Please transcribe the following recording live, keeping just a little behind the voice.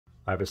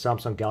I have a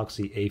Samsung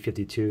Galaxy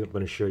A52. I'm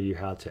going to show you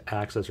how to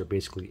access or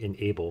basically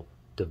enable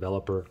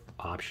developer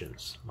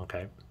options.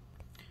 Okay.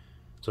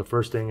 So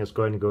first thing is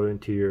go ahead and go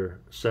into your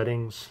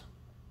settings.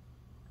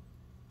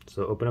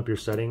 So open up your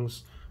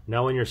settings.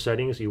 Now in your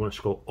settings, you want to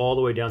scroll all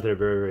the way down to the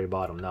very, very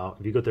bottom. Now,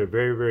 if you go to the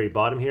very, very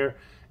bottom here,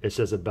 it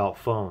says About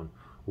Phone.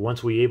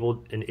 Once we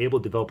enable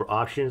developer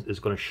options, it's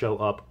going to show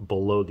up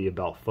below the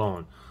About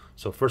Phone.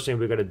 So first thing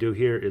we got to do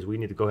here is we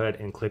need to go ahead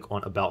and click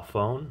on About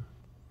Phone.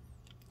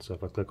 So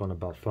if I click on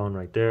About Phone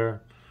right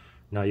there,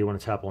 now you want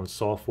to tap on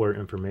Software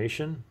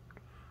Information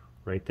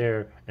right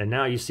there. And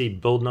now you see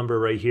build number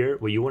right here.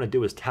 What you want to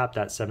do is tap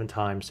that 7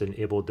 times to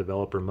enable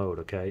developer mode,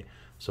 okay?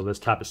 So let's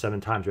tap it 7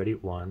 times. Ready?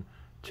 1,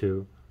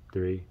 2,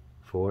 3,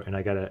 4. And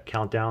I got to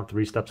count down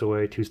 3 steps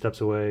away, 2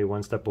 steps away,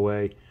 1 step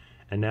away.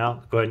 And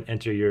now go ahead and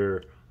enter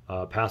your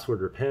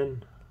password or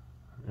PIN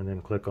and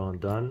then click on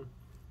Done.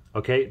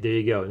 Okay, there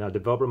you go. Now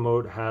developer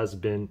mode has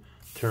been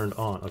turned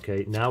on.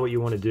 Okay, now what you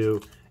want to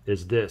do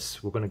is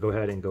this. We're going to go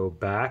ahead and go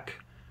back.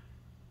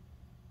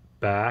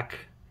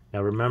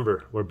 Now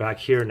remember, we're back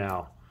here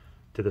now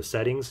to the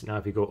settings. Now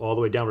if you go all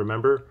the way down,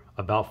 remember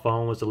About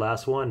Phone was the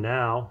last one.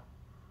 Now,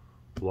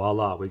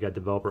 voila, we got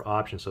developer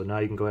options. So now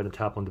you can go ahead and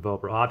tap on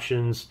developer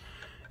options.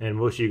 And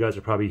most of you guys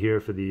are probably here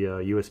for the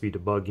USB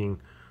debugging,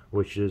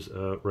 which is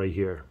right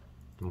here.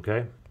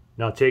 Okay.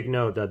 Now take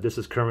note that this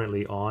is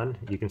currently on.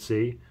 You can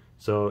see.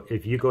 So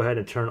if you go ahead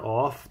and turn it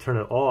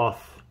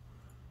off.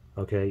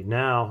 Okay.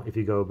 Now if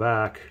you go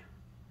back,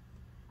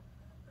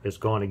 it's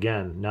gone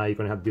again. Now you're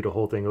going to have to do the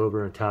whole thing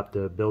over and tap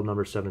the build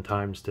number 7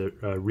 times to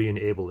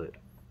re-enable it.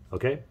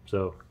 Okay,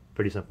 so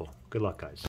pretty simple. Good luck, guys.